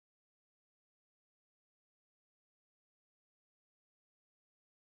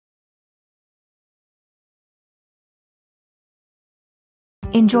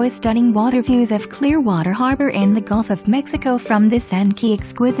Enjoy stunning water views of Clearwater Harbor and the Gulf of Mexico from this and-key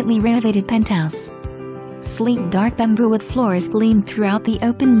exquisitely renovated penthouse. Sleek dark bamboo wood floors gleam throughout the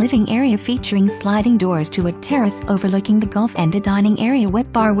open living area, featuring sliding doors to a terrace overlooking the Gulf and a dining area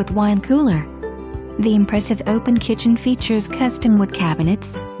wet bar with wine cooler. The impressive open kitchen features custom wood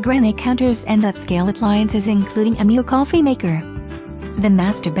cabinets, granite counters and upscale appliances including a meal coffee maker. The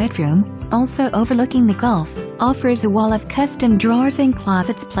master bedroom, also overlooking the Gulf, offers a wall of custom drawers and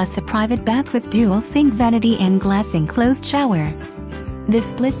closets plus a private bath with dual sink vanity and glass enclosed shower. The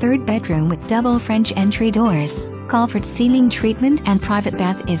split third bedroom with double French entry doors, coffered ceiling treatment and private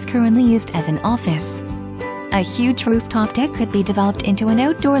bath is currently used as an office. A huge rooftop deck could be developed into an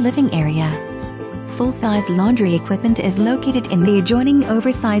outdoor living area. Full-size laundry equipment is located in the adjoining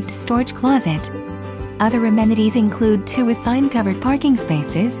oversized storage closet. Other amenities include 2 assigned covered parking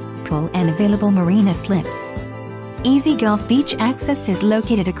spaces, pool and available marina slips. Easy Gulf Beach access is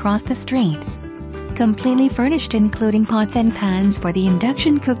located across the street. Completely furnished including pots and pans for the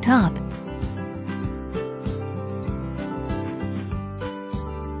induction cooktop,